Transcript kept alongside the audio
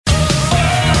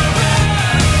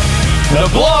The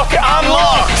Block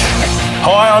Unlocked!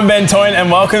 Hi, I'm Ben Toyne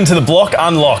and welcome to The Block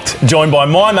Unlocked, joined by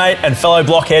my mate and fellow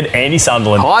blockhead Andy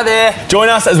Sunderland. Hi there. Join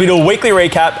us as we do a weekly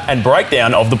recap and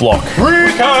breakdown of the block.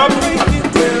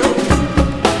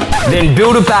 Then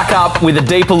build it back up with a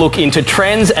deeper look into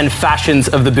trends and fashions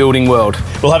of the building world.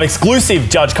 We'll have exclusive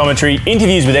judge commentary,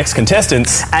 interviews with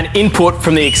ex-contestants, and input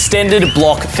from the extended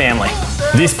Block family.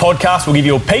 This podcast will give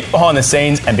you a peek behind the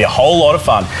scenes and be a whole lot of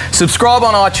fun. Subscribe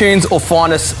on iTunes or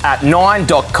find us at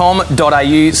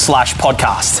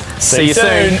 9.com.au/podcast. See you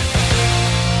soon.